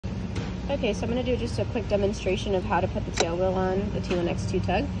Okay, so I'm going to do just a quick demonstration of how to put the tail wheel on the T1X2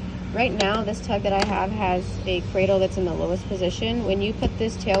 Tug. Right now, this tug that I have has a cradle that's in the lowest position. When you put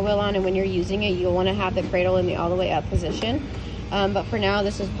this tail wheel on and when you're using it, you'll want to have the cradle in the all the way up position. But for now,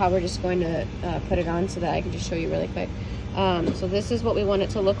 this is how we're just going to put it on so that I can just show you really quick. So this is what we want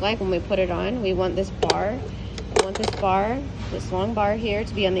it to look like when we put it on. We want this bar. We want this long bar here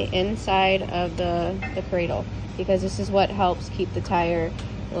to be on the inside of the cradle, because this is what helps keep the tire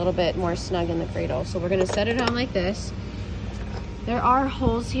a little bit more snug in the cradle. So we're going to set it on like this. There are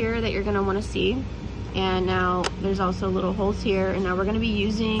holes here that you're going to want to see, and now there's also little holes here, and now we're going to be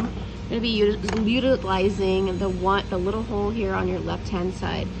utilizing the little hole here on your left hand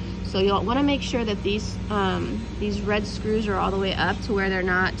side. So you'll want to make sure that these red screws are all the way up to where they're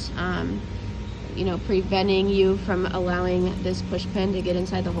not you know, preventing you from allowing this push pin to get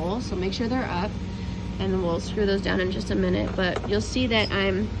inside the hole. So make sure they're up, and then we'll screw those down in just a minute. But you'll see that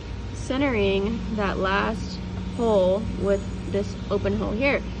I'm centering that last hole with this open hole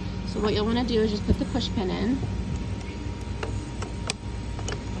here. So what you'll want to do is just put the push pin in.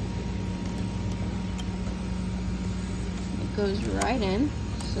 It goes right in.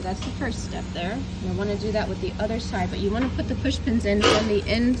 So that's the first step there. You'll want to do that with the other side, but you want to put the push pins in from the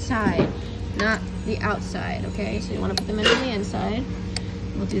inside, not the outside, okay? So you want to put them in on the inside.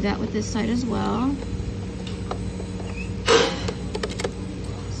 We'll do that with this side as well.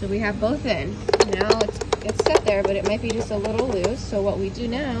 So we have both in. Now it's set there, but it might be just a little loose. So what we do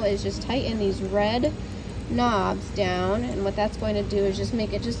now is just tighten these red knobs down, and what that's going to do is just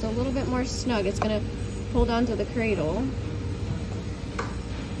make it just a little bit more snug. It's going to hold on to the cradle.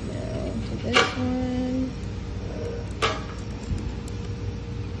 Now to this one.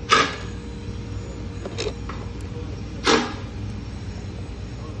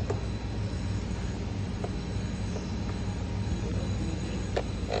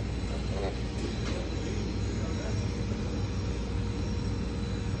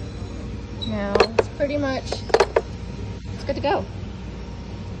 Now it's pretty much, it's good to go.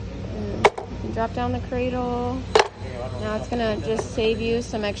 And you can drop down the cradle. Now it's gonna just save you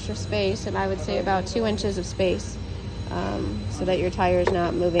some extra space, and I would say about 2 inches of space, so that your tire is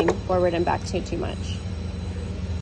not moving forward and back too much.